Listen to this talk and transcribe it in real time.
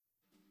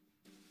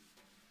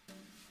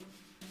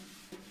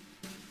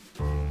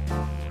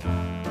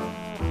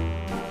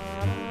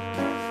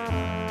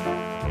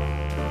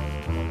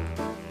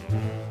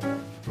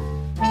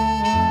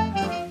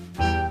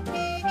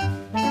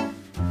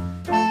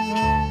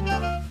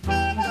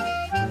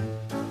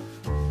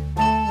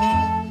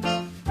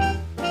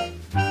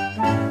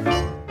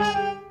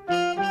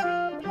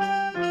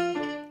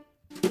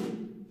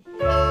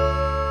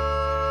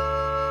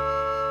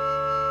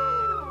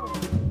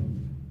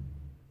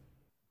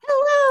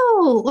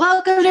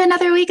Welcome to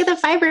another week of the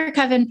Fiber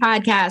Coven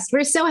podcast.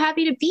 We're so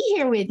happy to be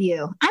here with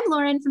you. I'm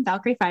Lauren from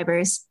Valkyrie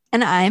Fibers.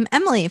 And I'm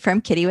Emily from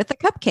Kitty with the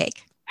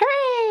Cupcake.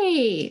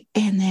 Hooray!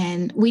 And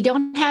then we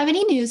don't have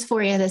any news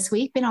for you this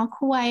week. Been all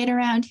quiet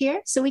around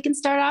here. So we can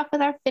start off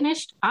with our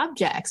finished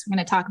objects. We're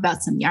going to talk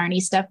about some yarny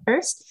stuff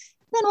first.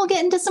 Then we'll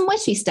get into some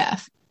wishy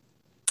stuff.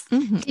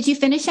 Mm-hmm. Did you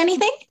finish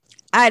anything?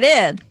 I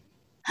did.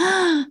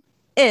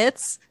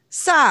 It's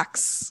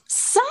socks.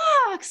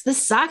 Socks. The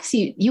socks,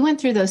 you went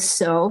through those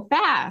so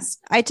fast.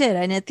 I did.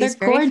 I knit these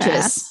very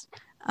gorgeous.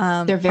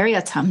 Fast. They're very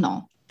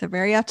autumnal. They're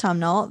very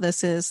autumnal.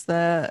 This is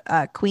the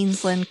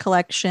Queensland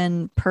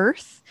collection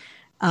Perth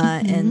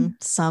in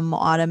some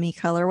autumny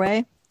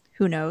colorway.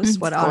 Who knows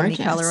what autumny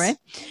colorway?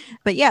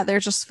 But yeah, they're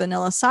just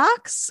vanilla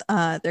socks.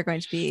 They're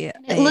going to be.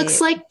 It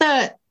looks like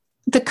the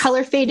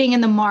color fading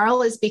in the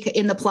marl is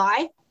in the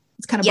ply.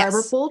 It's kind of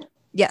barber pulled.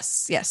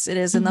 Yes, it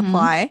is in the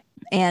ply.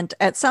 And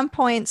at some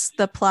points,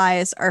 the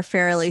plies are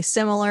fairly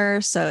similar.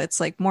 So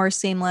it's like more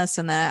seamless.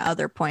 And then at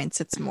other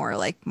points, it's more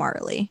like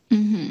marly.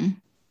 Mm-hmm.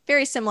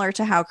 Very similar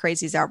to how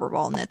Crazy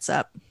Zauberball knits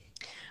up.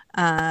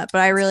 But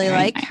I really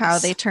like how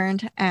they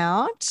turned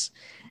out.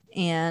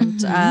 And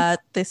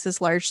this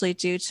is largely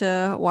due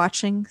to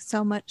watching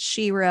so much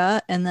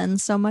She-Ra and then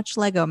so much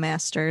Lego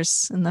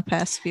Masters in the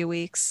past few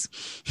weeks.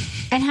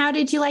 And how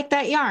did you like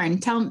that yarn?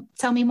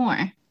 Tell me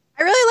more.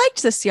 I really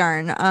liked this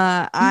yarn.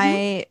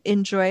 I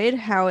enjoyed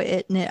how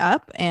it knit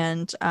up,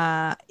 and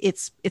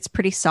it's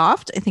pretty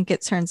soft. I think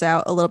it turns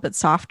out a little bit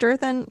softer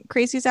than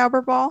Crazy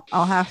Zauberball.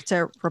 I'll have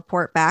to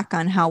report back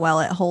on how well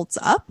it holds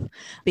up,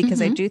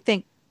 because I do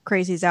think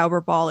Crazy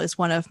Zauberball is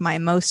one of my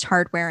most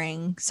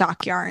hard-wearing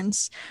sock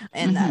yarns,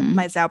 and that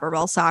my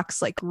Zauberball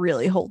socks like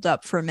really hold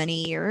up for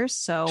many years.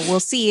 So we'll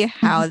see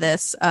how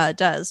this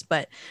does.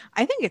 But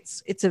I think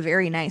it's a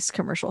very nice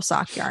commercial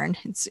sock yarn.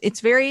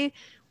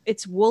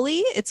 It's woolly.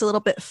 It's a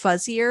little bit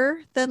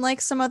fuzzier than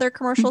like some other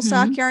commercial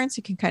sock yarns.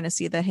 You can kind of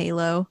see the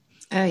halo.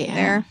 Oh yeah,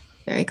 there,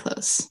 very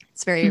close.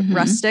 It's very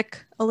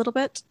rustic a little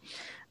bit.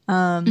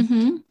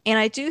 And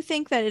I do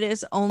think that it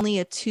is only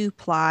a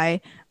 2-ply,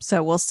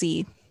 so we'll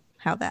see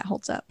how that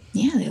holds up.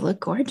 Yeah, they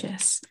look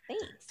gorgeous.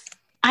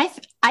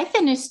 Thanks. I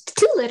finished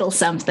 2 little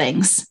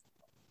somethings.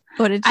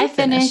 What did you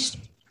finish?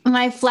 Finished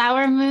my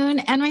flower moon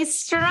and my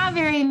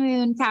strawberry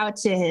moon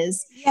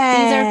pouches. Yay.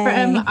 These are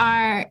from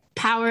our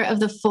Power of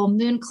the Full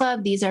Moon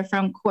Club. These are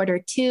from quarter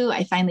 2.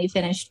 I finally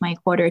finished my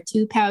quarter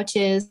 2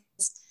 pouches.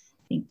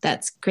 I think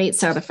that's great.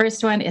 So the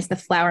first one is the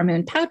flower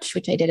moon pouch,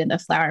 which I did in the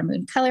flower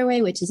moon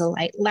colorway, which is a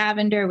light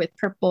lavender with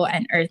purple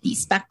and earthy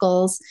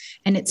speckles.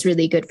 And it's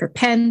really good for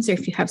pens or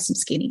if you have some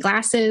skinny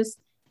glasses.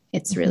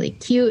 It's really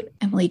cute.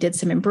 Emily did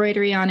some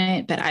embroidery on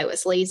it, but I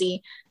was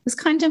lazy. I was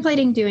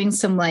contemplating doing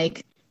some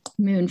like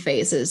moon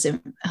phases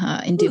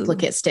in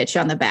duplicate stitch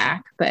on the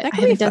back, but I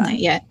haven't done that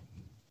yet.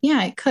 Yeah,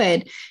 I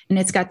could. And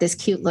it's got this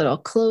cute little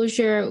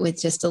closure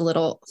with just a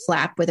little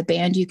flap with a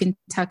band you can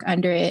tuck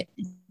under it.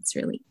 It's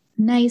really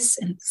nice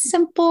and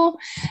simple.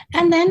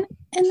 And then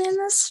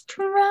the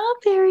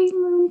strawberry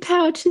moon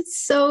pouch is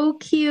so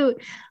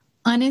cute.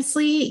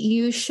 Honestly,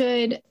 you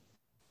should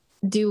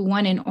do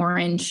one in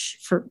orange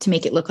to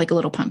make it look like a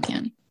little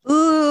pumpkin.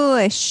 Ooh,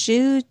 I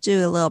should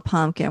do a little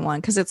pumpkin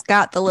one because it's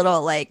got the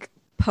little like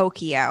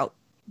pokey out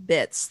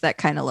bits that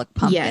kind of look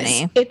pumpkin-y.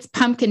 Yes, it's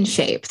pumpkin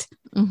shaped.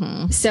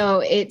 So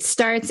it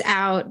starts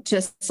out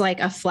just like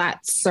a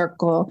flat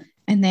circle,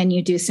 and then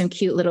you do some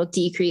cute little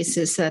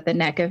decreases so that the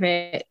neck of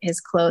it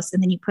is close,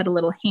 and then you put a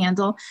little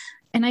handle.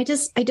 And I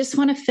just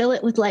want to fill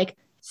it with like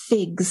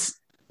figs.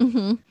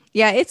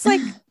 Yeah, it's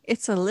like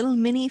it's a little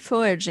mini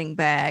foraging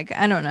bag.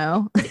 I don't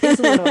know. It's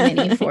a little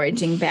mini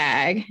foraging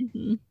bag.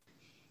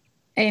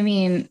 I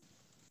mean,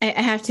 I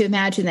have to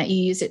imagine that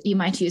you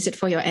might use it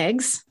for your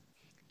eggs.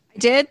 I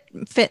did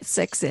fit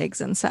 6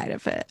 eggs inside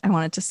of it. I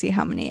wanted to see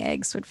how many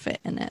eggs would fit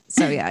in it.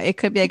 So yeah, it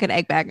could be a good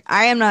egg bag.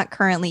 I am not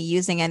currently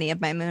using any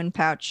of my moon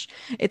pouch,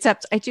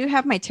 except I do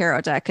have my tarot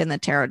deck in the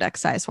tarot deck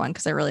size one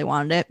because I really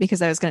wanted it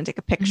because I was going to take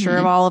a picture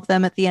of all of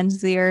them at the end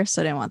of the year.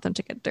 So I didn't want them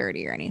to get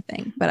dirty or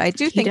anything. But I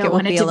do think it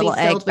would be a little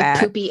egg bag.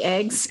 Poopy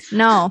eggs?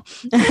 No.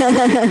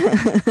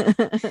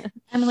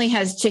 Emily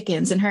has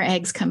chickens and her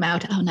eggs come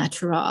out au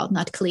natural,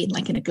 not clean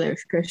like in a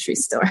grocery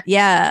store.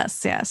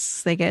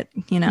 Yes. They get,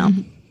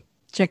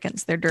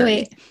 chickens, they're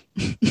dirty.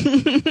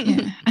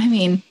 Yeah. I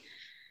mean,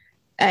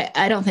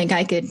 I don't think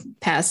I could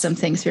pass some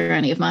things through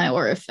any of my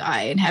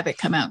orify and have it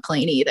come out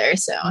clean either.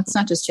 So it's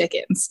not just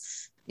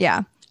chickens.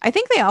 Yeah. I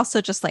think they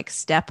also just like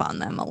step on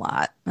them a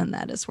lot. And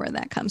that is where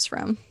that comes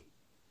from.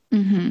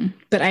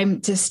 But I'm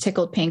just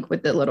tickled pink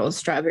with the little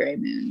strawberry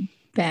moon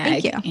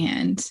bag. Thank you.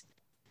 And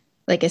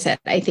like I said,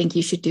 I think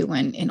you should do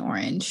one in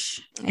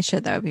orange. I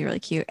should. That would be really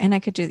cute. And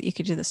you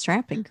could do the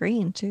strap in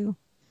green too.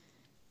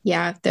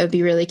 Yeah, that would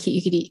be really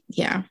cute. You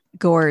could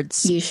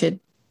gourds. You should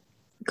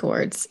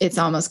gourds. It's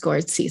almost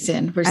gourd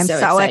season. I'm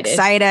so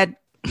excited.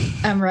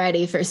 I'm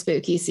ready for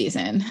spooky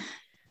season.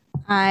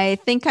 I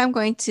think I'm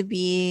going to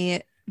be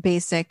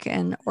basic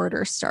and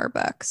order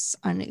Starbucks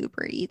on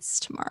Uber Eats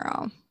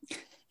tomorrow.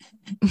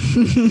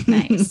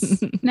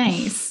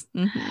 Nice.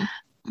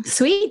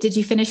 Sweet. Did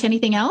you finish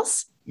anything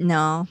else?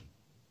 No.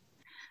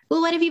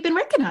 Well, what have you been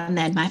working on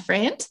then, my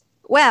friend?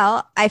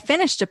 Well, I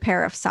finished a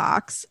pair of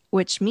socks,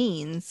 which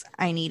means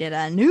I needed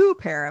a new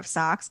pair of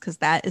socks because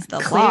that is the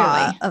law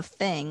Clearly. of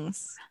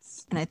things.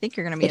 And I think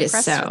you're going to be It is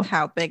impressed so. with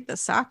how big the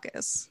sock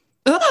is.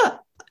 Ugh,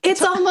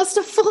 it's almost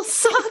a full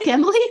sock,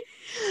 Emily.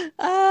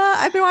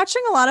 I've been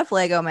watching a lot of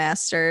Lego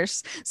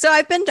Masters. So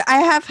I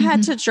have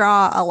had to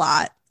draw a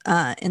lot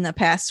in the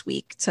past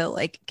week to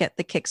like get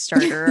the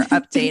Kickstarter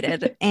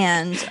updated.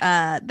 And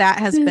that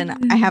has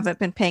been, I haven't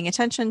been paying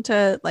attention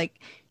to like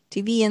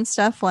TV and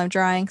stuff while I'm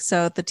drawing.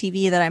 So the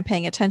TV that I'm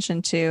paying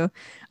attention to,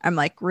 I'm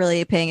like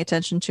really paying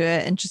attention to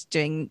it and just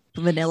doing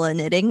vanilla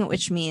knitting,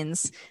 which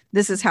means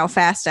this is how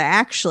fast I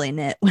actually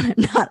knit when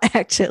I'm not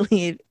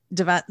actually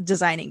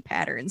designing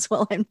patterns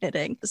while I'm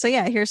knitting. So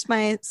yeah, here's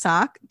my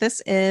sock.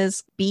 This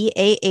is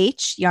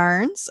BAH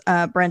Yarns,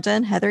 Brenda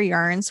and Heather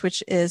Yarns,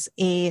 which is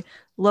a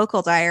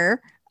local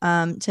dyer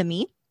to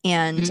me.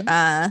 And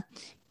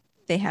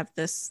they have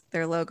this,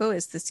 their logo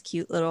is this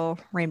cute little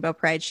rainbow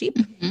pride sheep.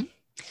 Mm-hmm.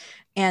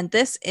 And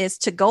this is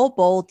To Go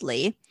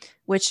Boldly,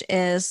 which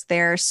is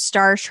their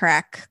Star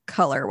Trek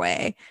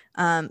colorway.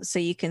 So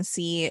you can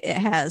see it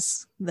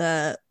has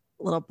the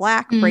little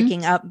black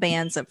breaking up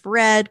bands of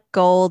red,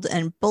 gold,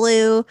 and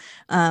blue,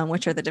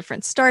 which are the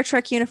different Star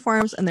Trek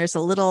uniforms. And there's a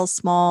little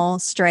small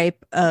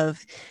stripe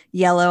of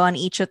yellow on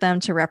each of them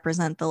to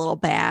represent the little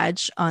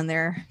badge on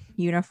their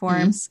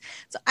uniforms.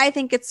 So I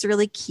think it's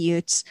really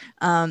cute.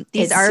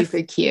 These are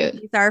super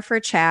cute. These are for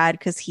Chad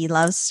because he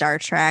loves Star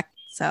Trek.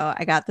 So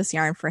I got this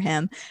yarn for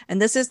him.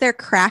 And this is their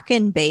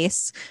Kraken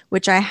base,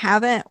 which I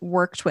haven't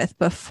worked with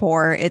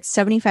before. It's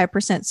 75%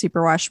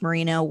 superwash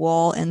merino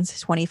wool and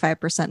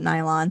 25%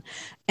 nylon.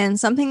 And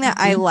something that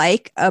I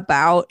like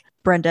about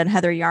Brenda and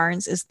Heather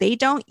yarns is they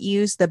don't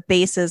use the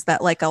bases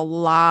that like a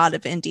lot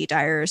of indie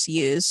dyers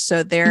use.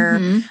 So they're,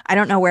 I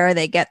don't know where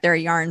they get their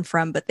yarn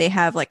from, but they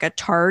have like a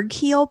Targ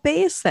heel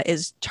base that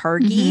is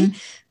Targy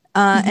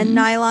and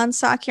nylon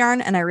sock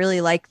yarn. And I really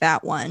like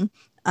that one.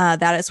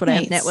 That is what I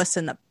have knit with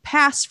in the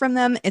past from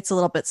them. It's a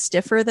little bit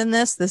stiffer than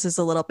this. This is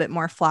a little bit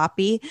more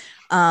floppy.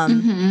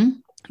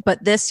 But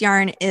this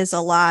yarn is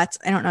a lot,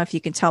 I don't know if you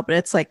can tell, but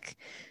it's like,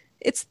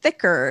 it's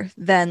thicker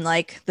than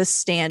like the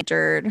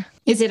standard.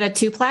 Is it a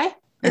 2-ply?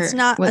 It's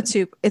not a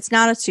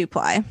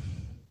 2-ply.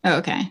 Oh,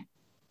 okay.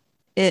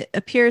 It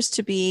appears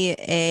to be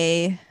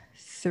a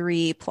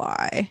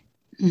 3-ply.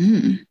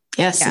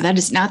 Yes, so that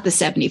is not the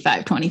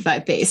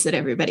 75-25 base that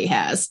everybody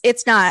has.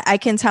 It's not. I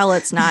can tell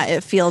it's not.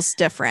 It feels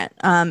different.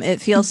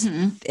 It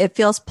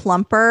feels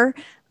plumper.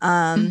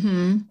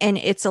 And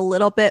it's a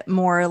little bit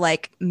more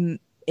like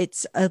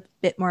it's a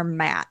bit more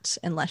matte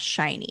and less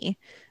shiny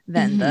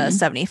than the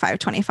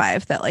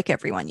 75-25 that like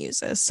everyone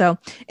uses. So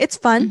it's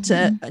fun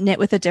to knit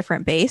with a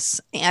different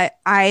base.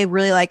 I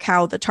really like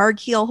how the Targ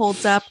heel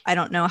holds up. I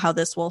don't know how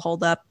this will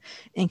hold up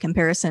in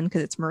comparison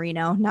because it's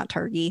merino, not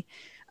Targy.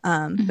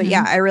 But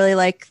yeah, I really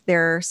like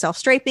their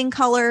self-striping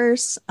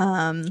colors.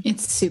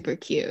 It's super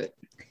cute.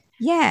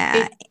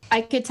 Yeah.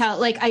 I could tell,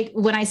 like,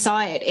 when I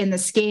saw it in the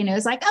skein, it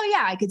was like, oh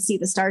yeah, I could see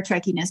the Star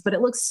Trekkiness, but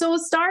it looks so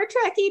Star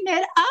Trekky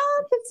knit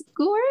up. It's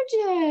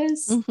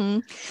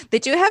gorgeous. They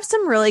do have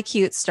some really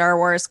cute Star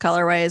Wars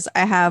colorways.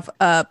 I have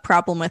a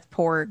problem with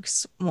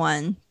Porg's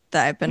one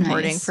that I've been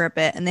hoarding for a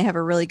bit, and they have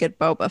a really good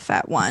Boba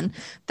Fett one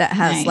that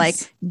has like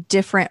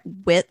different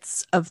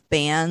widths of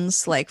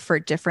bands, like for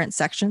different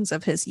sections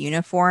of his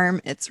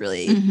uniform. It's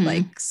really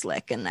like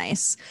slick and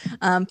nice.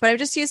 But I'm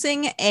just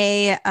using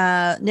a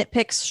Knit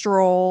Pick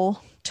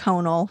Stroll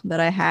tonal that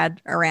I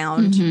had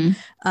around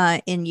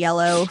in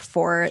yellow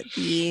for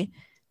the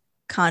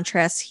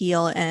contrast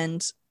heel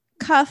and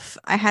cuff.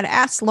 I had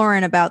asked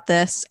Lauren about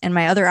this, and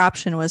my other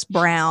option was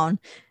brown.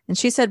 And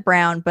she said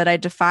brown, but I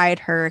defied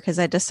her because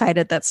I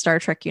decided that Star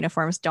Trek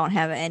uniforms don't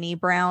have any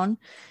brown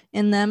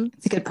in them.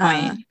 That's a good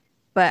point.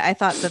 But I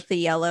thought that the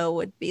yellow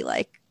would be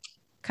like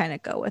kind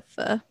of go with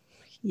the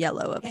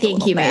yellow of I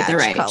think you made the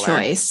right color.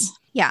 Choice.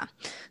 Yeah.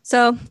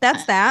 So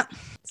that's that.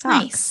 Socks.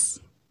 Nice.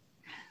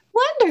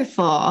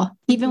 Wonderful.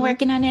 You've been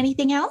working on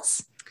anything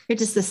else or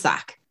just the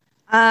sock?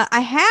 I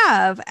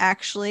have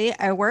actually.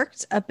 I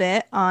worked a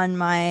bit on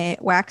my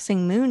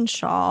waxing moon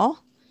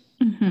shawl,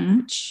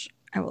 which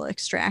I will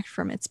extract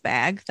from its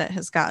bag that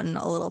has gotten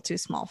a little too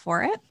small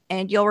for it.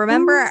 And you'll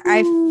remember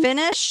I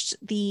finished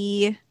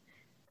the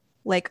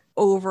like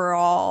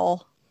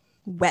overall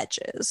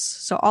wedges.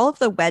 So all of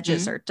the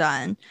wedges are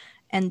done.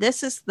 And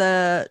this is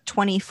the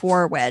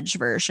 24 wedge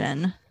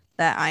version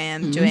that I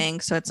am doing.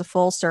 So it's a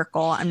full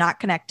circle. I'm not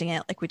connecting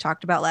it like we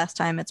talked about last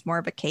time. It's more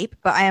of a cape,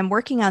 but I am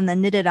working on the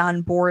knitted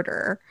on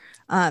border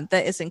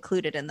that is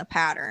included in the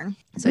pattern.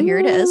 So here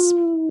it is.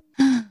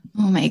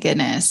 Oh my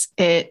goodness.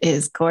 It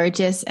is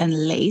gorgeous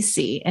and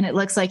lacy. And it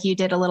looks like you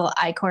did a little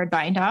I-cord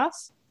bind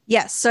off.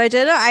 Yes. So I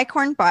did an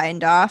I-cord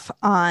bind off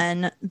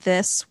on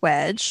this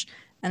wedge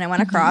and I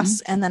went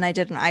across and then I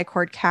did an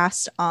I-cord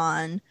cast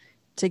on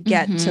to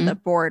get to the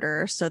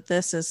border. So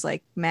this is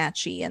like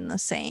matchy and the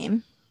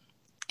same.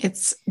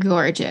 It's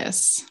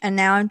gorgeous. And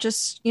now I'm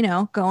just,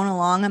 going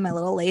along on my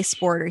little lace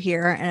border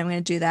here, and I'm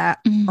going to do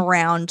that Mm.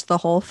 around the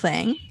whole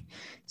thing.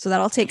 So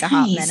that'll take a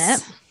hot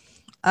minute.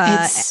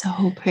 It's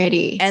so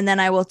pretty. And then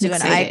I will do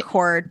It's an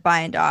I-cord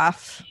bind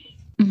off.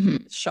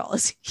 Mm-hmm. Shawl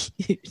is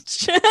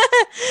huge.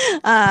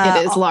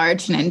 It is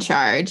large and in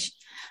charge.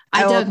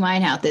 I will dug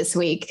mine out this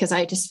week because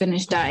I just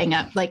finished dyeing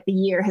up. Like the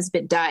year has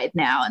been dyed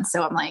now. And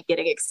so I'm like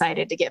getting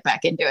excited to get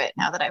back into it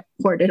now that I've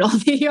hoarded all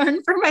the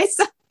yarn for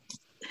myself.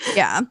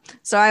 Yeah.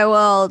 So I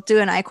will do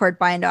an I-cord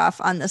bind off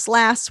on this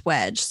last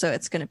wedge. So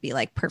it's going to be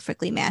like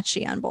perfectly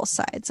matchy on both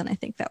sides. And I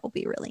think that will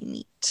be really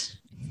neat.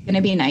 It's going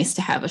to be nice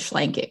to have a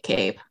Schlanket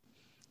cape.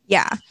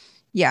 Yeah.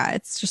 Yeah.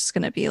 It's just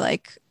going to be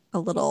like a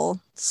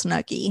little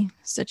snuggie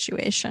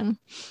situation.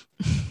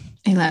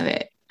 I love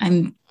it.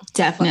 I'm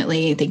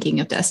definitely thinking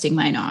of dusting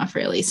mine off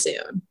really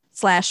soon.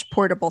 /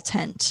 portable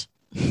tent.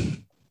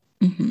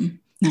 Mm-hmm.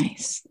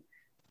 Nice.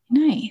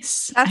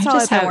 That's all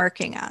I've been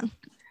working on.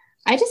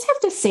 I just have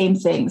the same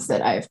things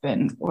that I've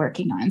been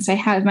working on. So I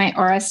have my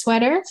Aura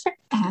sweater for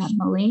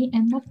Emily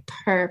in the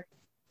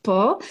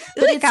purple.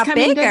 But it got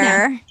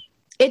bigger.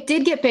 It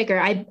did get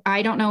bigger.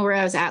 I don't know where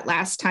I was at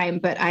last time,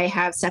 but I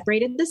have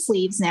separated the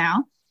sleeves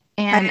now.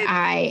 And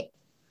I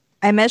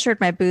measured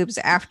my boobs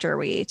after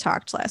we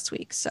talked last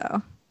week.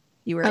 So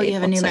you were you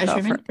have a new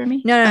measurement for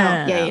me? No.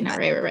 Yeah,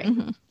 right.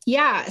 Mm-hmm.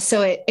 Yeah.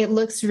 So it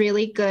looks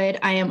really good.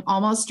 I am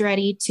almost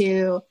ready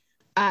to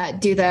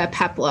do the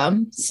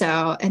peplum.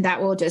 So, and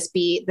that will just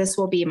be, this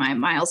will be my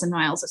miles and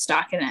miles of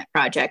stockinette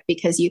project,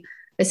 because you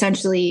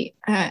essentially,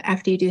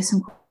 after you do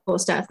some cool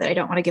stuff that I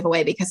don't want to give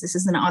away because this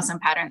is an awesome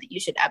pattern that you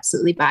should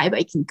absolutely buy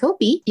by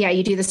Kinkopi. Yeah,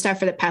 you do the stuff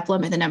for the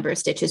peplum and the number of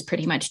stitches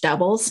pretty much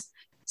doubles.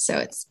 So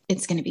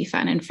it's going to be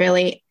fun and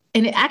fairly,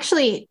 and it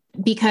actually,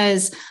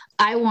 because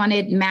I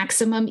wanted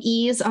maximum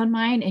ease on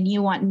mine and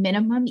you want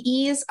minimum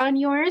ease on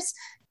yours.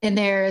 And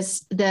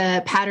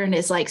the pattern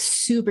is like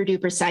super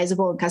duper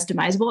sizable and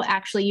customizable.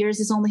 Actually, yours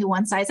is only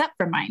one size up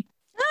from mine.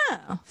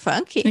 Oh,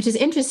 funky. Which is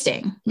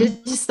interesting.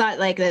 Mm-hmm. Just thought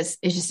like this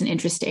is just an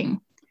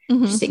interesting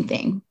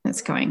thing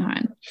that's going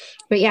on.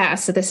 But yeah,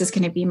 so this is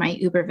going to be my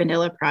uber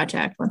vanilla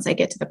project once I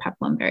get to the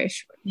peplum very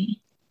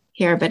shortly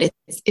here. But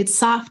it's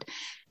soft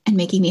and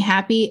making me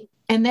happy.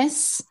 And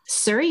this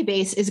Surrey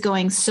base is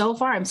going so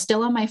far. I'm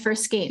still on my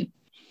first skein.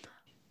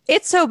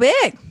 It's so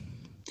big.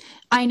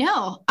 I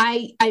know.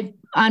 I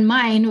on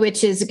mine,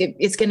 which is,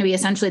 it's going to be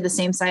essentially the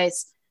same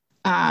size,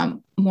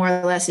 more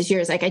or less as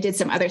yours. Like I did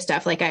some other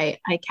stuff. Like I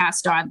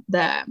cast on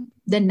the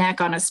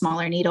neck on a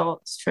smaller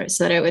needle so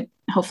that it would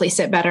hopefully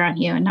sit better on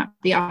you and not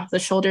be off the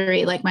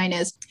shouldery like mine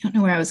is. I don't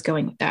know where I was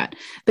going with that,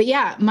 but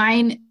yeah,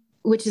 mine,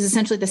 which is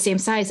essentially the same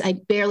size, I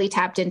barely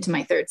tapped into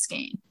my third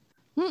skein.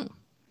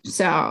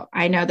 So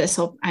I know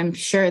I'm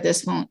sure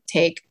this won't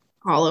take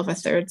all of a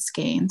third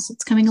skein. So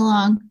it's coming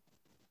along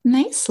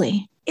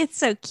nicely. It's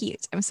so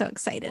cute. I'm so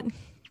excited.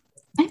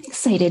 I'm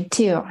excited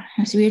too.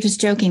 We were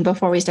just joking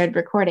before we started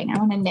recording. I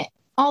want to knit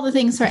all the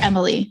things for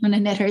Emily. I'm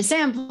going to knit her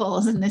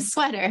samples and this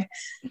sweater.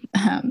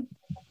 And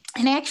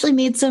I actually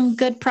made some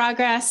good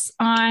progress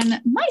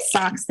on my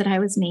socks that I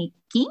was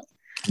making.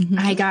 Mm-hmm.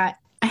 I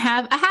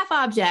have a half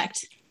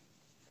object.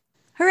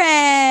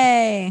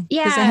 Hooray!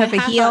 Yeah. Does it have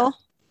a heel?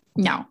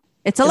 No.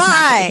 It's a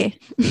lie.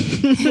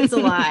 It's a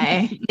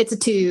lie. It's a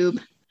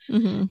tube.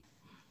 Mm-hmm.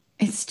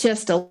 It's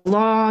just a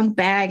long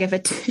bag of a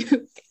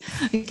tube.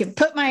 I can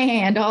put my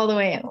hand all the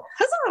way in.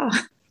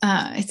 Huzzah!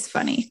 It's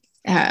funny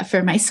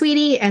for my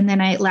sweetie. And then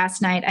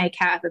last night I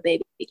have a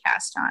baby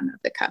cast on of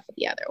the cuff of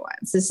the other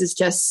ones. This is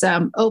just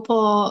some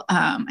opal.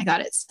 I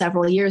got it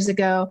several years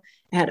ago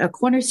at a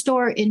corner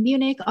store in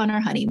Munich on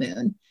our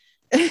honeymoon.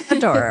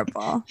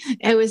 Adorable.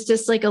 It was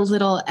just like a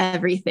little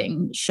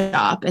everything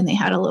shop, and they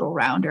had a little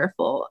rounder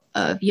full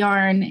of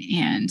yarn,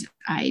 and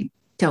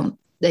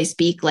they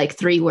speak like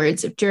 3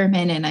 words of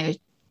German, and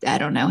I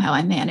don't know how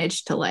I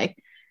managed to like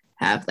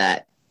have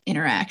that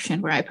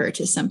interaction where I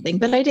purchased something,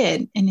 but I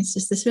did. And it's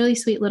just this really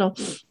sweet little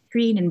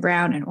green and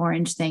brown and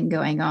orange thing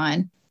going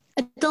on.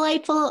 A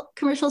delightful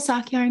commercial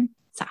sock yarn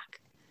sock.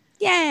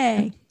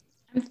 Yay.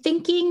 I'm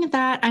thinking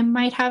that I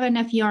might have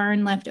enough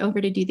yarn left over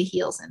to do the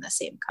heels in the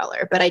same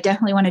color, but I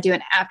definitely want to do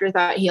an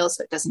afterthought heel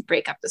so it doesn't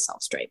break up the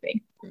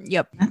self-striping.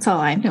 Yep. That's all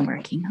I've been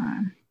working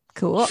on.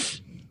 Cool.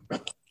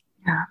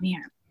 Oh,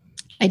 man.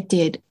 I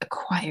did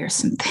acquire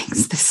some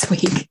things this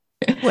week.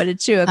 What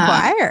did you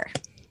acquire?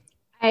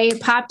 I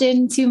popped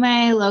into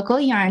my local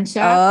yarn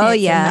shop. Oh,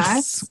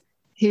 yes.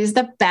 Who's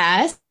the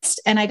best.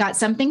 And I got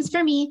some things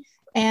for me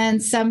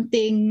and some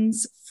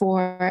things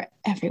for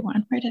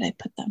everyone. Where did I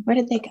put them? Where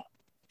did they go?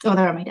 Oh,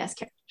 they're on my desk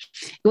here.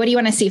 What do you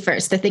want to see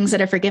first? The things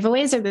that are for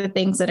giveaways or the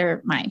things that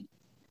are mine?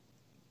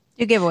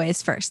 Do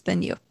giveaways first,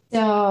 then you.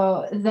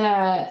 So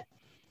the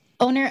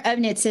owner of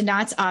Knits and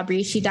Knots,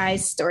 Aubrey, she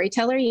dyes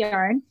storyteller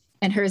yarn.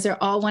 And hers are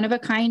all one of a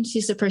kind.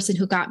 She's the person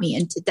who got me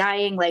into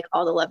dyeing, like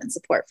all the love and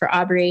support for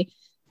Aubrey.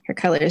 Her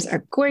colors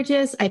are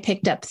gorgeous. I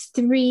picked up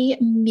 3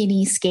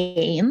 mini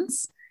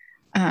skeins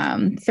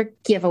for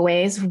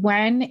giveaways.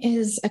 One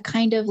is a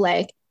kind of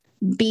like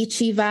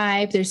beachy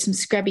vibe. There's some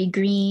scrubby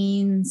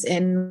greens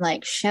and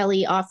like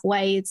Shelly off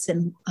whites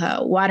and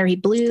watery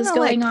blues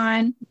going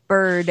on.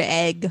 Bird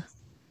egg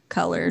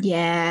colored.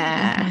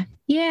 Yeah.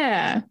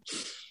 Yeah.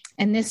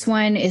 And this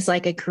one is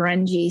like a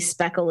grungy,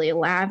 speckly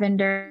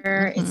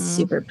lavender. It's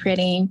super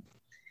pretty.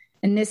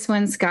 And this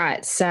one's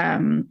got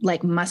some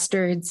like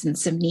mustards and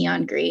some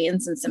neon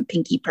greens and some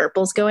pinky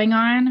purples going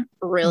on.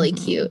 Really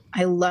cute.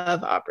 I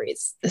love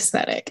Aubrey's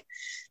aesthetic.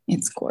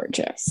 It's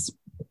gorgeous.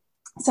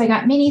 So I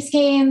got mini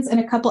skeins and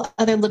a couple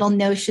other little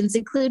notions,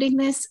 including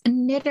this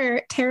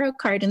knitter tarot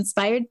card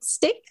inspired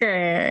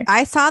sticker.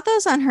 I saw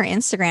those on her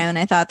Instagram and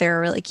I thought they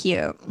were really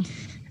cute.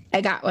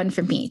 I got one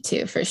for me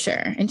too, for sure.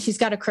 And she's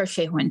got a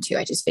crochet one too.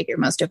 I just figure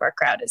most of our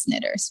crowd is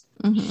knitters,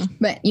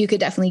 but you could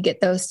definitely get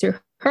those through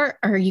her,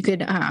 or you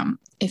could,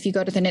 if you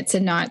go to the Knits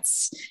and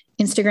Knots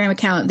Instagram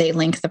account, they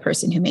link the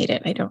person who made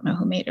it. I don't know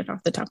who made it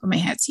off the top of my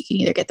head. So you can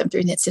either get them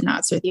through Knits and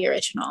Knots or the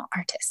original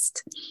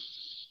artist.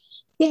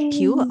 Yay.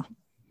 Cool.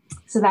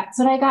 So that's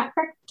what I got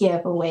for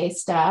giveaway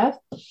stuff.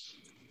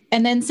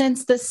 And then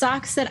since the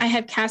socks that I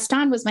had cast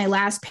on was my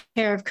last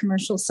pair of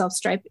commercial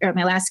self-stripe, or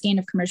my last skein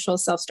of commercial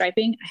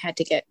self-striping, I had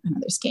to get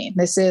another skein.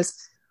 This is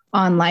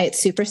On Light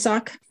Super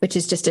Sock, which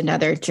is just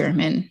another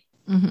German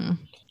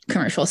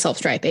commercial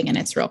self-striping, and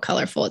it's real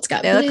colorful. It's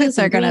got blues, like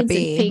they're going to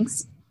be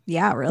pinks.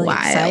 Yeah, really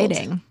wild.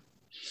 Exciting.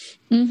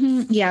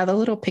 Yeah, the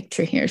little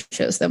picture here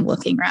shows them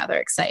looking rather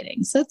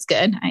exciting. So it's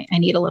good. I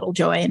need a little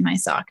joy in my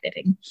sock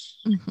knitting.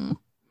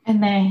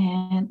 And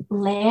then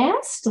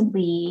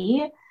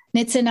lastly,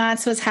 Knits and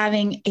Knots was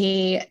having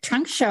a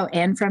trunk show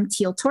in from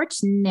Teal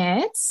Torch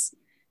Knits.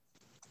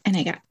 And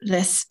I got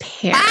this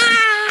pair.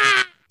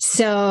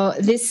 So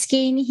this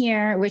skein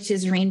here, which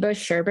is Rainbow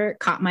Sherbet,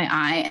 caught my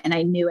eye and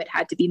I knew it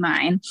had to be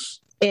mine.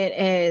 It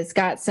is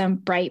got some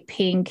bright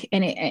pink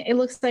and it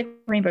looks like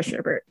Rainbow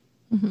Sherbet.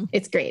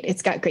 It's great.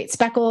 It's got great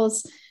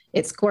speckles.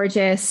 It's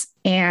gorgeous.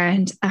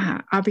 And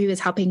Aubrey was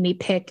helping me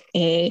pick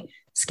a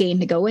skein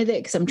to go with it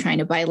because I'm trying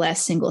to buy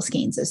less single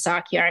skeins of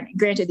sock yarn.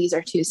 Granted, these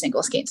are 2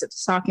 single skeins of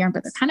sock yarn,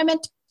 but they're kind of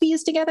meant to be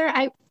used together.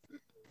 I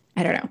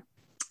don't know.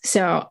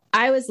 So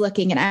I was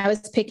looking and I was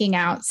picking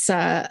out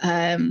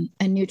a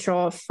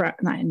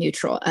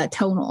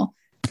tonal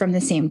from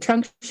the same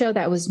trunk show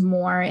that was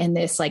more in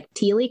this like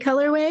tealy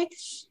colorway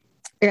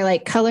or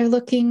like color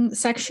looking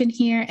section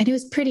here. And it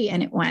was pretty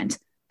and it went.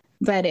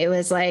 But it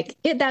was like,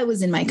 that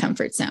was in my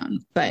comfort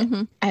zone. But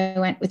I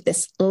went with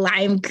this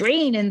lime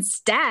green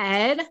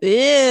instead. Ew.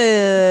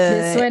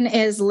 This one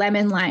is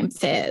Lemon Lime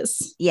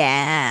Fizz.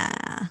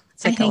 Yeah.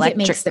 It's like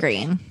electric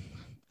green.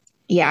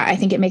 Yeah, I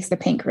think it makes the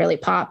pink really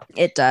pop.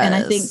 It does. And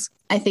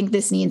I think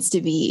this needs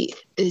to be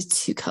a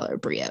 2-color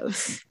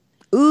brioche.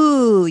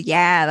 Ooh,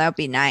 yeah, that would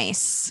be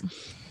nice.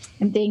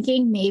 I'm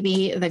thinking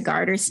maybe the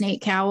Garter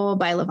Snake Cowl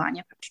by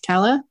Lavanya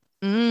Petrotella.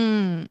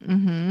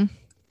 I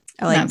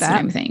like That's that. what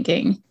I'm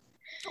thinking.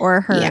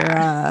 Or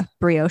her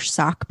brioche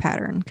sock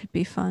pattern could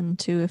be fun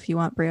too if you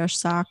want brioche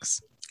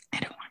socks. I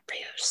don't want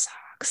brioche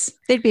socks.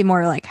 They'd be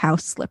more like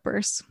house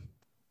slippers.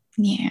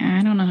 Yeah,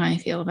 I don't know how I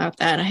feel about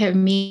that.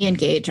 Me and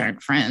Gage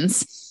aren't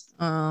friends.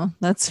 Oh,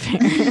 that's fair.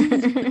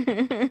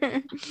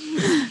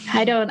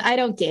 I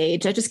don't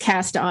gauge. I just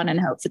cast on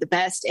and hope for the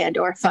best and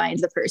or find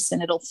the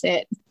person it'll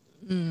fit.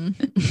 I'm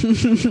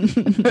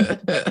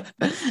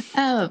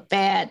a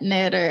bad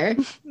knitter.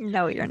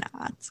 No, you're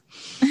not.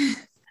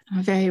 I'm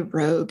a very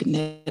rogue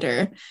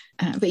knitter.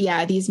 But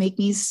yeah, these make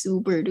me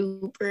super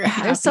duper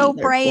happy. They're so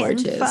bright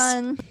gorgeous.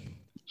 And fun.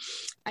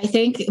 I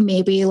think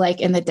maybe like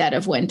in the dead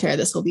of winter,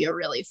 this will be a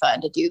really fun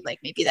to do, like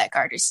maybe that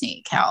Garter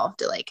Snake Cowl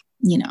to like,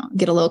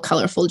 get a little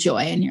colorful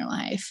joy in your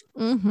life.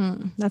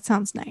 That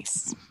sounds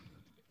nice.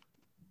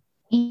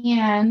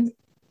 And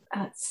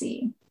let's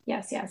see.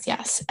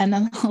 Yes. And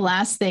then the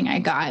last thing I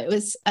got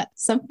was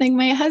something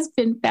my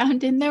husband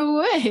found in the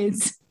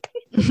woods.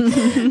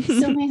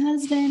 So my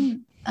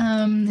husband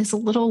is a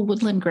little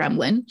woodland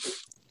gremlin,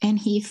 and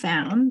he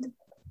found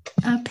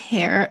a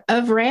pair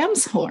of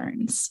ram's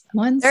horns.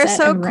 They're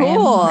so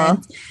cool.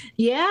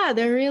 Yeah,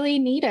 they're really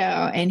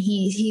neato. And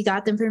he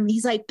got them for me.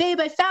 He's like, babe,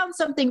 I found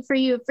something for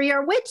you for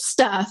your witch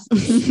stuff.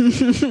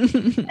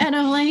 And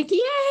I'm like,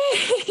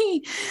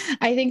 yay.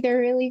 I think they're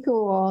really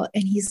cool.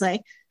 And he's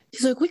like,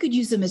 we could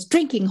use them as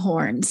drinking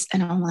horns.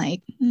 And I'm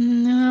like,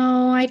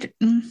 no,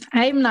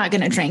 I'm not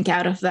going to drink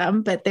out of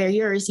them, but they're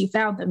yours. You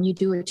found them. You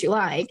do what you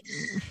like.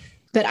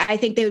 But I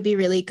think they would be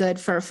really good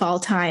for fall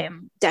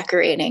time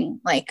decorating,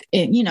 like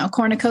in,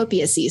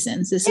 cornucopia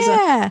seasons. This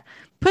is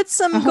put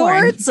some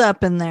gourds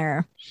up in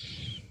there.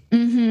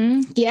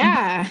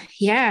 Yeah.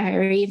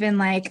 Or even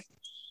like,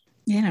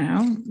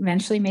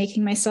 eventually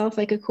making myself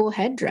like a cool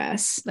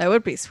headdress. That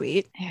would be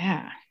sweet.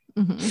 Yeah.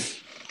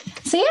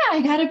 So yeah,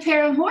 I got a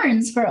pair of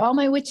horns for all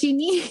my witchy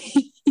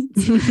needs.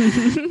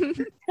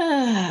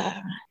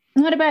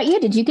 What about you?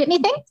 Did you get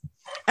anything?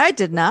 I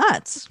did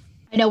not.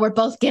 I know we're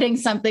both getting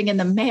something in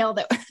the mail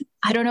that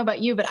I don't know about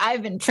you, but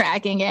I've been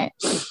tracking it.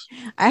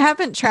 I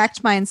haven't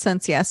tracked mine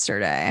since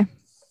yesterday.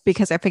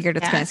 because I figured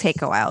it's going to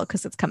take a while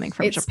because it's coming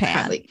from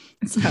Japan.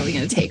 It's probably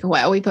going to take a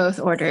while. We both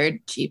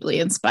ordered Ghibli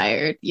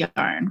inspired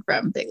yarn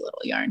from Big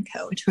Little Yarn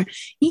Co., which we're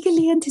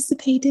eagerly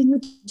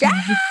anticipating.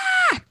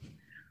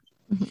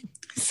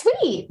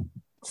 Sweet.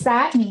 So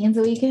that means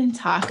we can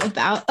talk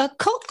about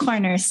Occult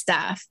Corner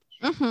stuff.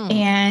 Mm-hmm.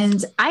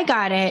 And I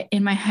got it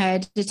in my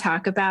head to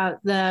talk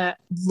about the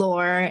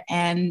lore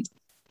and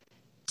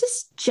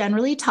just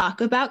generally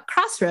talk about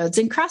Crossroads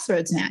and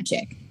Crossroads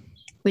magic,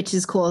 which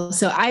is cool.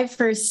 So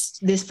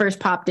this first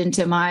popped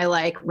into my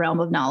like realm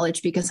of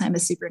knowledge because I'm a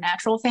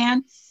Supernatural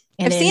fan.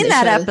 And I've seen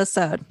that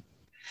episode.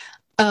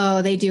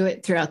 Oh, they do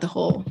it throughout the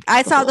whole.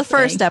 I saw the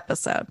first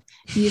episode.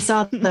 You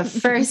saw the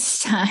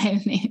first time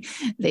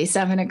they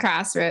summon a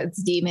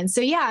Crossroads demon. So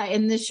yeah,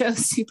 in the show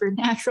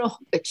Supernatural,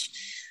 which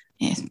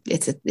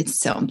it's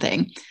its own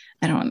thing.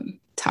 I don't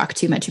talk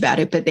too much about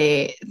it, but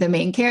the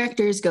main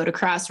characters go to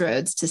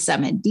Crossroads to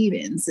summon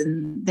demons,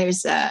 and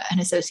there's an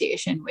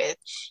association with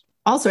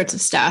all sorts of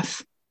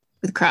stuff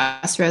with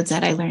Crossroads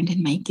that I learned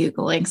in my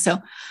Googling. So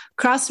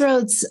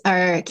Crossroads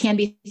can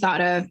be thought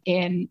of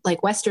in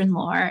like Western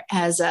lore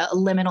as a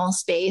liminal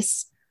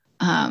space,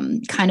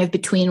 kind of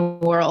between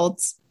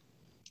worlds.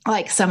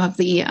 Like some of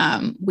the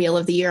Wheel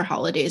of the Year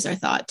holidays are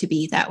thought to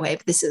be that way.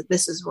 But this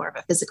is more of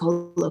a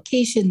physical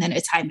location than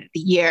a time of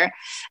the year.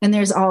 And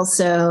there's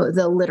also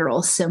the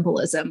literal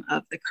symbolism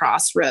of the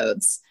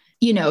crossroads,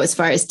 as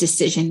far as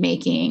decision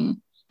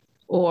making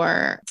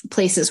or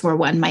places where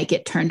one might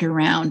get turned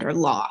around or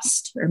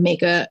lost or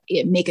make a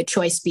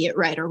choice, be it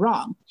right or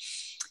wrong.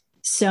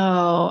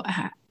 So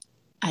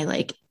I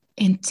like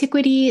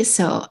antiquity.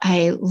 So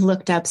I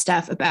looked up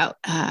stuff about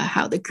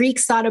how the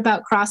Greeks thought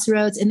about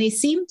crossroads, and they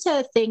seem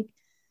to think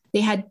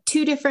they had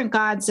two different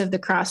gods of the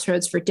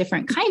crossroads for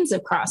different kinds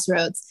of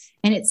crossroads.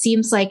 And it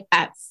seems like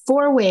at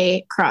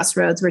four-way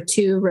crossroads where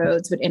two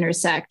roads would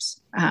intersect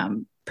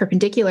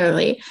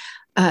perpendicularly,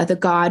 the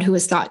god who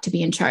was thought to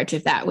be in charge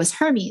of that was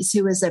Hermes,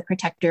 who was a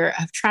protector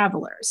of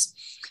travelers.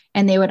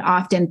 And they would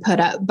often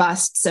put up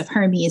busts of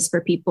Hermes for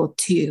people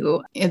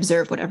to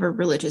observe whatever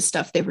religious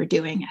stuff they were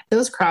doing at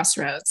those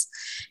crossroads.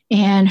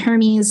 And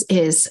Hermes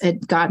is a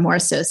god more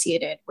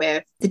associated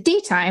with the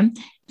daytime.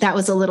 That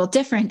was a little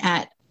different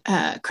at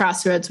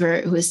crossroads where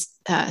it was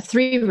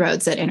three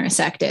roads that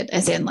intersected,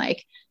 as in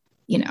like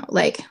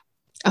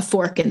a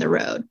fork in the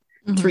road.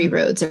 Mm-hmm. Three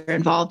roads are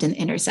involved in the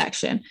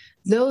intersection.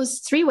 Those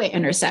three-way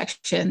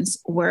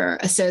intersections were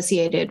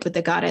associated with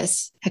the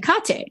goddess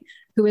Hecate,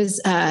 who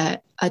is a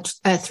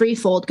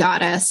threefold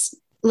goddess.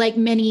 Like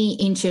many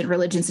ancient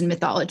religions and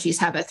mythologies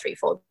have a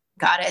threefold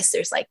goddess.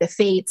 There's like the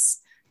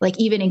fates, like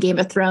even in Game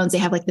of Thrones, they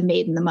have like the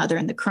maiden, the mother,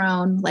 and the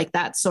crone, like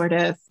that sort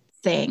of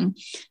thing.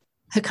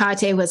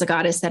 Hecate was a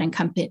goddess that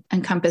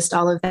encompassed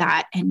all of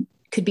that and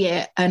could be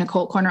an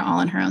occult corner all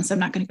on her own. So I'm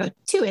not going to go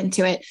too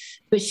into it,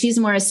 but she's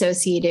more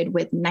associated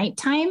with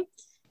nighttime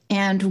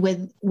and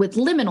with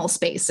liminal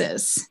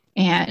spaces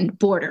and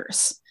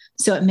borders.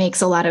 So it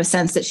makes a lot of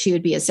sense that she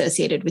would be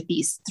associated with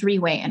these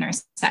three-way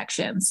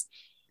intersections.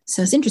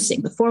 So it's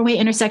interesting. The four-way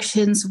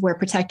intersections were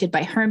protected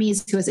by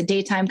Hermes, who is a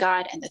daytime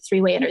god, and the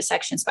three-way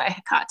intersections by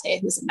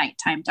Hecate, who's a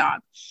nighttime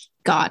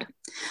god.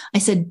 I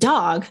said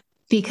dog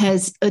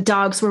because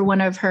dogs were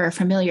one of her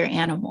familiar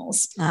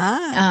animals.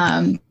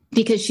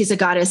 Because she's a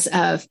goddess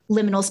of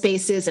liminal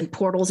spaces and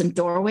portals and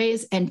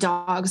doorways, and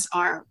dogs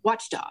are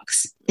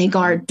watchdogs. They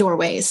guard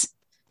doorways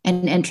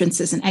and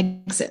entrances and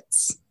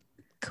exits.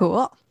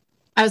 Cool.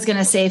 I was going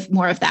to save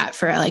more of that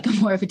for like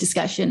more of a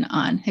discussion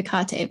on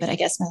Hecate, but I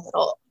guess my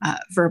little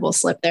verbal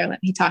slip there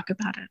let me talk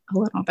about it a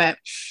little bit.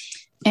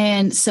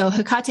 And so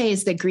Hecate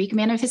is the Greek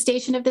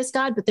manifestation of this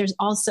god, but there's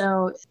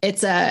also,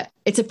 it's a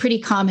pretty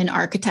common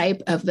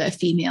archetype of the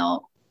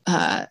female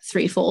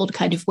threefold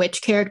kind of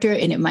witch character,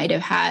 and it might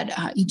have had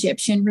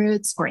Egyptian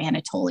roots or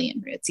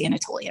Anatolian roots,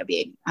 Anatolia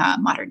being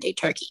modern day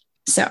Turkey.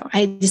 So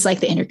I just like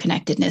the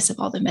interconnectedness of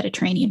all the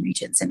Mediterranean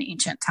regions in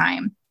ancient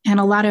time. And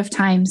a lot of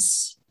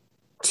times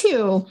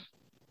too,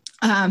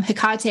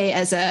 Hecate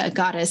as a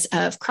goddess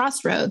of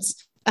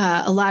crossroads,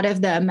 a lot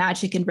of the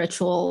magic and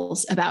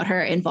rituals about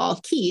her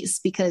involve keys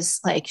because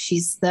like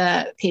she's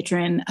the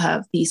patron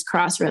of these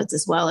crossroads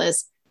as well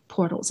as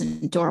portals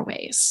and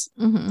doorways.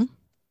 Mm-hmm.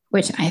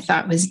 Which I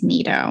thought was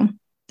neato.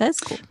 That's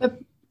cool. But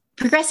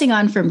progressing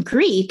on from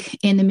Greek,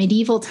 in the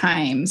medieval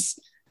times,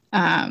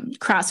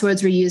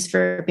 crossroads were used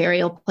for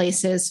burial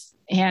places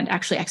and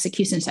actually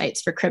execution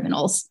sites for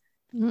criminals.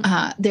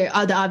 Mm-hmm. The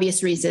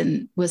obvious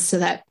reason was so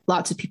that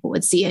lots of people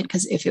would see it,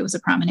 because if it was a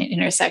prominent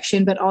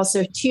intersection, but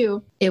also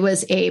too, it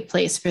was a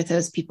place for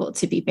those people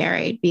to be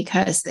buried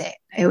because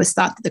it was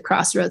thought that the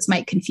crossroads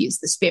might confuse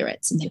the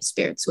spirits, and the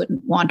spirits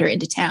wouldn't wander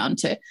into town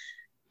to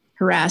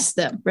harass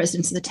the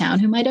residents of the town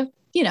who might have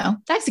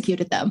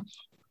executed them.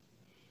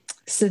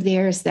 So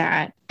there's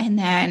that. And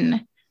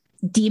then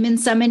demon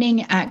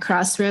summoning at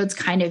crossroads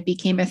kind of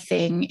became a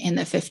thing in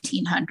the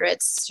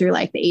 1500s through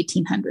like the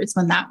 1800s,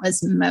 when that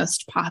was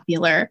most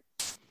popular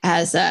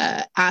as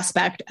a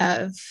aspect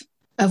of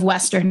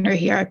Western or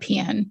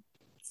European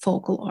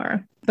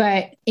folklore.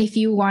 But if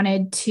you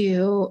wanted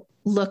to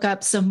look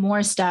up some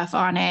more stuff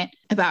on it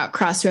about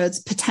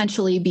Crossroads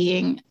potentially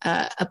being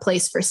a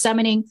place for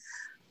summoning.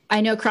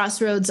 I know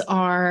Crossroads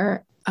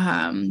are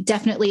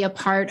definitely a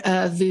part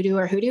of voodoo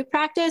or hoodoo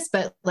practice,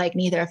 but like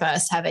neither of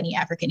us have any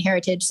African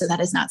heritage, so that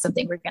is not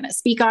something we're going to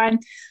speak on.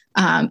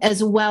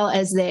 As well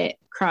as the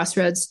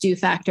Crossroads do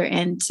factor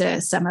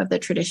into some of the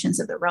traditions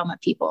of the Roma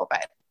people.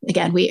 But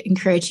again, we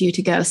encourage you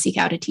to go seek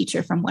out a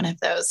teacher from one of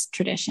those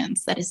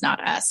traditions that is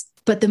not us.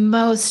 But the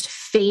most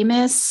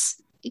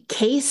famous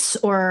case,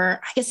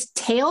 or I guess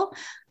tale,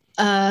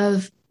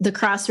 of the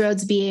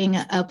Crossroads being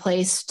a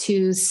place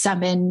to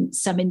summon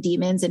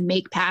demons and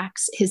make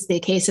pacts is the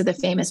case of the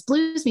famous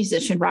blues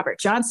musician Robert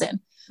Johnson,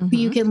 who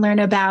you can learn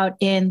about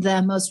in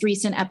the most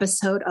recent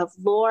episode of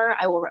Lore.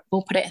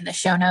 We'll put it in the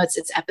show notes.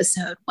 It's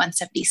episode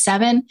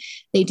 177.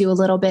 They do a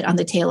little bit on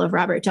the tale of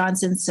Robert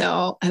Johnson.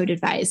 So I would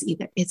advise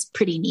either. It's a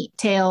pretty neat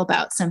tale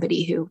about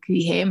somebody who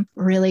became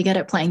really good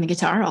at playing the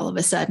guitar all of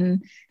a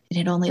sudden. And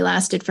it only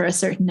lasted for a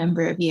certain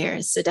number of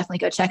years. So definitely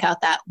go check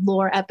out that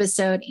Lore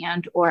episode,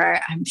 or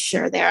I'm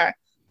sure there are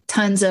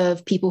tons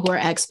of people who are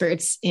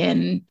experts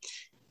in,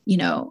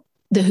 the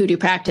hoodoo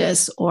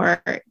practice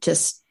or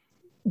just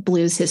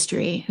blues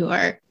history who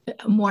are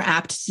more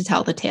apt to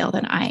tell the tale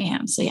than I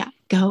am. So yeah,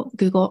 go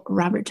Google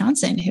Robert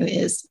Johnson, who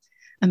is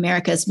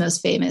America's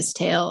most famous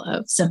tale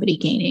of somebody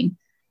gaining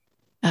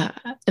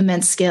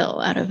immense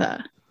skill out of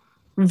a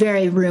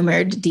very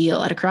rumored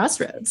deal at a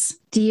crossroads.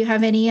 Do you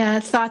have any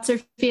thoughts or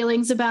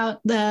feelings about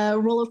the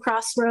role of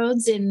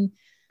crossroads in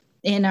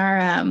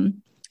our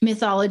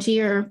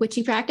mythology or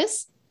witchy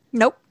practice?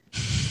 Nope.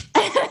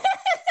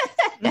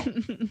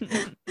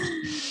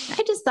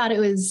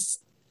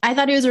 I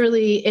thought it was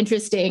really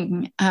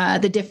interesting,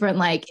 the different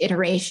like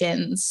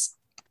iterations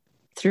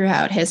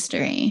throughout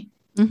history.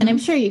 And I'm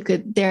sure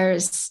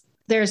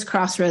there's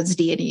crossroads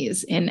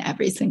deities in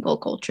every single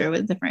culture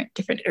with different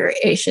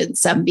iterations,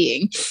 some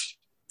being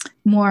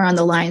more on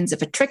the lines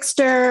of a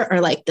trickster,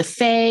 or like the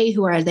Fae,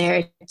 who are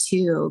there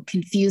to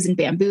confuse and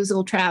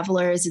bamboozle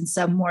travelers, and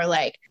some more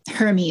like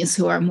Hermes,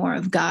 who are more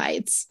of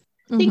guides.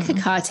 I think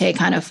Hecate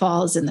kind of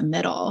falls in the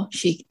middle.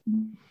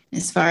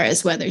 As far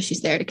as whether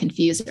she's there to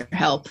confuse or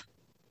help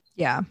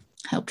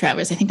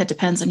travelers. I think that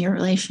depends on your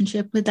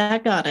relationship with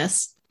that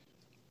goddess.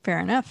 Fair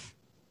enough.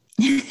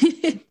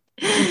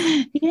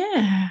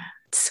 Yeah.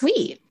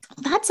 Sweet.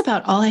 Well, that's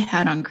about all I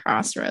had on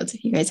Crossroads.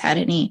 If you guys had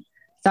any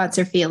thoughts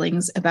or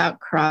feelings about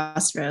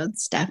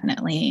Crossroads,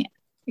 definitely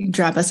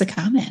drop us a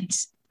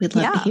comment. We'd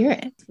love to hear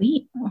it.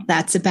 Sweet. Well,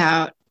 that's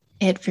about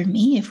it for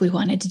me. If we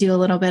wanted to do a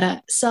little bit of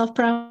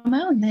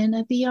self-promo and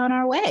then be on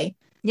our way.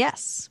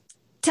 Yes.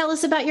 Tell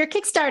us about your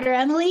Kickstarter,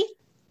 Emily.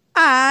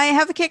 I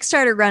have a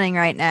Kickstarter running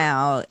right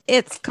now.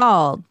 It's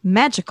called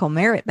Magical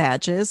Merit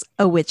Badges,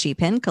 a Witchy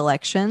Pin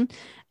Collection.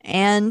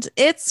 And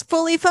it's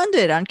fully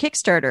funded on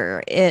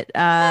Kickstarter.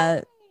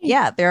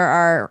 There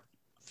are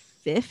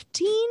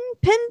 15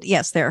 pin.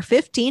 Yes, there are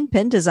 15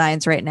 pin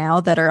designs right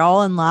now that are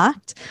all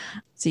unlocked.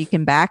 So you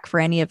can back for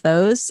any of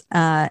those.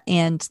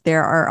 And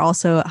there are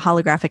also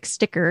holographic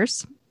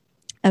stickers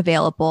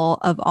available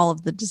of all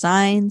of the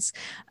designs.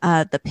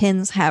 The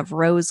pins have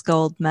rose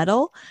gold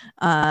metal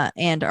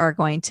and are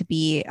going to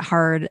be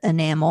hard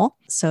enamel.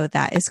 So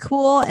that is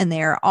cool. And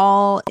they are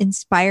all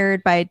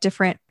inspired by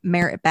different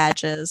merit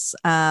badges,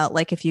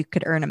 like if you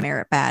could earn a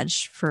merit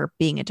badge for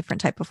being a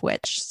different type of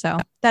witch. So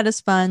that is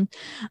fun.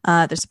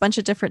 There's a bunch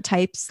of different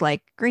types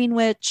like Green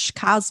Witch,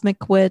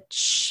 Cosmic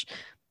Witch,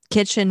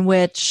 Kitchen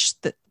Witch.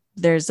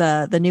 There's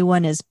the new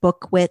one is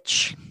Book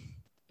Witch.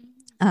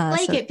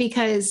 It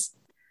because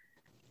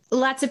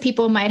lots of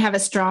people might have a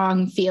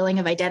strong feeling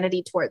of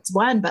identity towards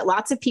one, but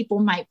lots of people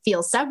might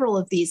feel several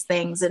of these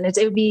things. And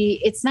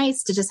it's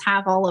nice to just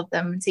have all of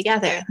them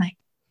together. Like,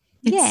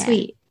 it's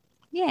sweet.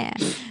 Yeah.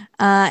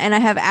 And I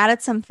have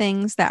added some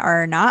things that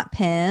are not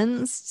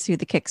pins to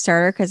the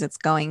Kickstarter because it's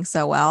going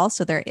so well.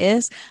 So there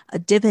is a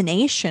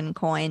divination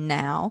coin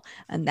now,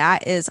 and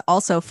that is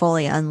also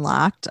fully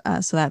unlocked.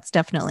 So that's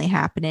definitely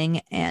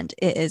happening. And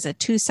it is a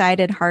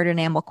two-sided hard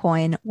enamel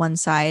coin. One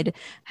side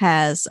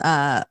has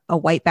a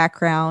white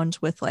background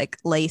with like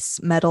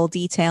lace metal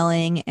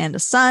detailing and a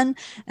sun,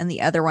 and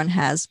the other one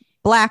has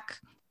black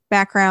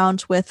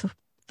background with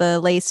the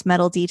lace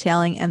metal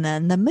detailing and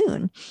then the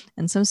moon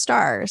and some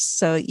stars.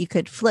 So you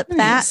could flip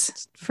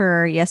that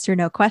for yes or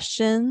no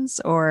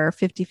questions or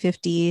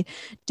 50-50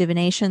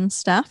 divination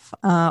stuff,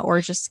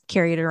 or just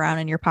carry it around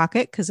in your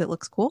pocket because it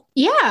looks cool.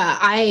 Yeah,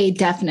 I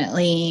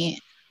definitely,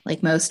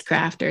 like most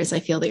crafters,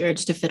 I feel the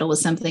urge to fiddle with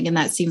something, and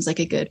that seems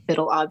like a good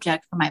fiddle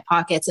object for my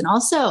pockets. And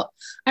also,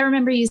 I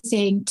remember you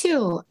saying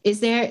too, is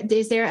there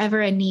ever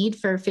a need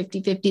for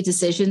 50-50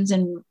 decisions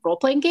in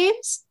role-playing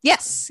games?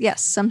 Yes.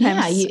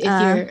 Sometimes.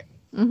 Yeah,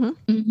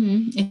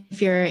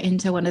 if you're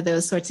into one of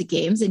those sorts of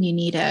games and you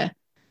need a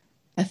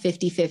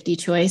 50-50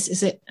 choice,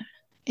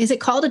 is it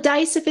called a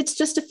dice if it's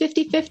just a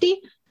 50-50?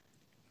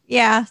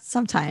 Yeah,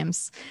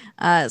 sometimes.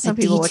 A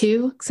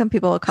D2? Some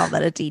people will call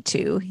that a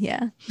D2.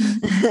 Yeah.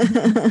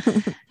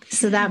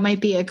 So that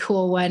might be a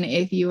cool one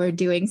if you were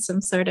doing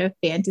some sort of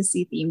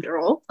fantasy themed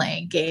role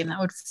playing game that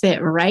would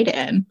fit right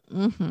in.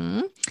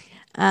 Mm-hmm.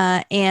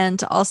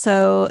 And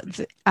also,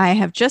 I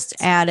have just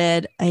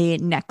added a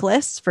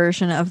necklace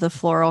version of the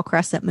floral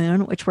crescent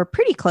moon, which we're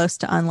pretty close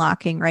to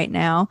unlocking right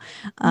now.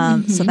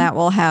 So that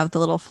will have the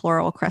little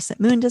floral crescent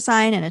moon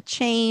design and a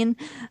chain.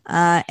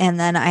 And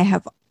then I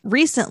have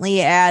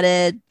recently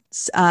added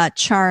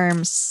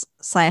charms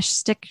 /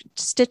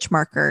 stitch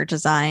marker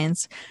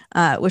designs,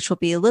 which will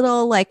be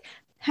little like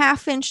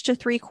 1/2 inch to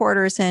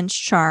 3/4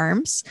 inch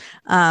charms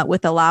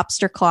with a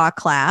lobster claw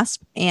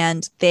clasp,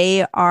 and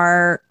they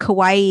are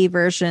kawaii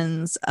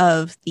versions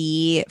of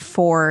the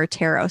 4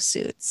 tarot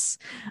suits.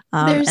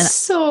 They're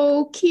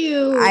so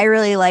cute. I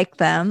really like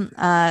them.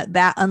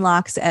 That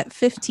unlocks at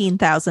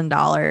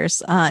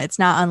 $15,000. It's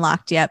not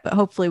unlocked yet, but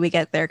hopefully we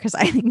get there because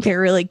I think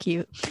they're really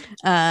cute,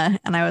 and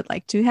I would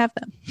like to have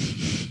them.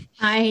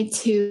 I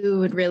too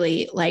would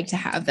really like to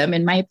have them.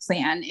 And my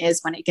plan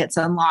is when it gets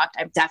unlocked,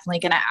 I'm definitely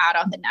going to add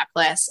on the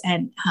necklace.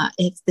 And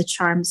if the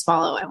charms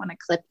follow, I want to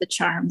clip the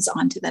charms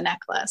onto the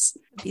necklace.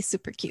 It'd be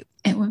super cute.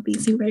 It would be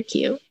super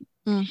cute.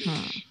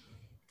 Mm-hmm.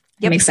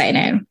 Yep. I'm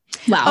excited.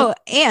 Wow. Oh,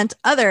 and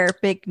other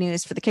big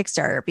news for the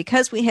Kickstarter,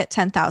 because we hit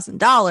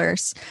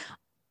 $10,000,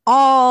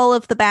 all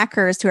of the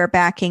backers who are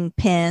backing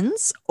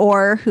pins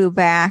or who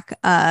back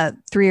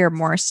 3 or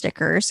more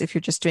stickers, if you're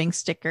just doing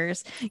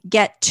stickers,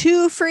 get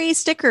 2 free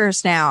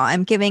stickers now.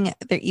 I'm giving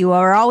that you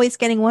are always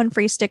getting 1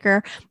 free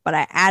sticker, but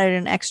I added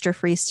an extra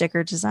free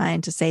sticker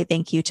design to say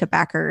thank you to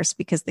backers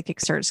because the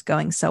Kickstarter is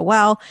going so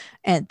well.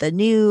 And the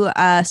new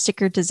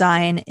sticker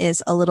design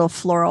is a little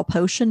floral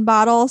potion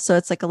bottle. So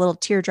it's like a little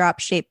teardrop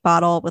shaped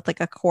bottle with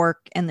like a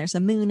cork, and there's a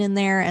moon in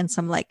there and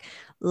some like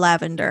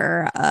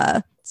lavender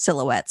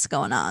silhouettes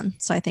going on.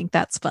 So I think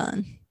that's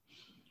fun.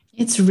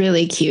 It's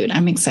really cute.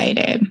 I'm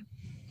excited.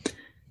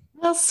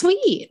 Well,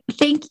 sweet.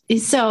 Thank you.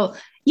 So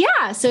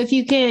yeah. So if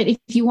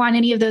you want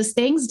any of those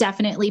things,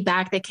 definitely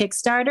back the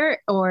Kickstarter.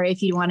 Or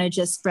if you want to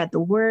just spread the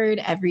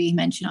word, every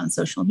mention on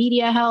social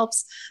media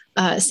helps.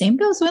 Same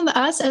goes with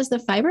us as the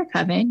Fiber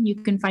Coven. You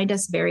can find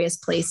us various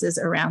places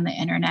around the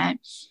internet.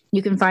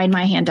 You can find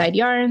my hand-dyed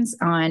yarns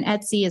on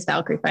Etsy as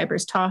Valkyrie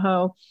Fibers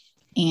Tahoe.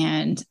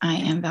 And I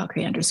am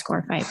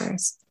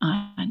Valkyrie_fibers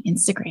on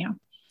Instagram.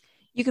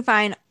 You can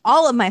find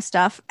all of my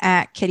stuff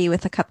at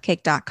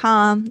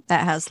kittywithacupcake.com.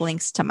 That has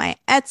links to my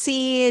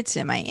Etsy,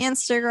 to my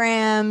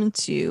Instagram,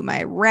 to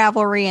my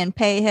Ravelry and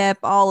PayHip,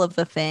 all of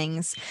the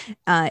things.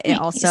 It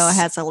also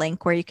has a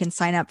link where you can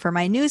sign up for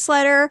my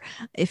newsletter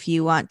if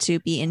you want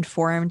to be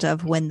informed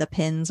of when the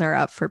pins are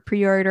up for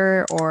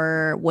pre-order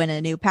or when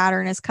a new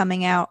pattern is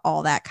coming out,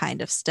 all that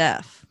kind of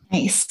stuff.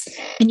 Nice.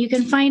 And you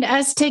can find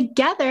us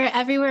together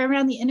everywhere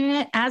around the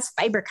internet as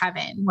Fiber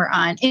Coven. We're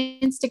on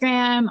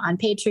Instagram, on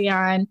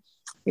Patreon.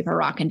 We have a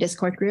Rock and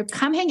Discord group.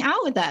 Come hang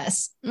out with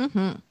us.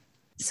 Mm-hmm.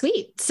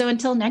 Sweet. So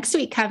until next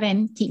week,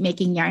 Coven, keep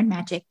making yarn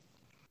magic.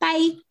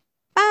 Bye.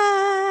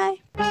 Bye.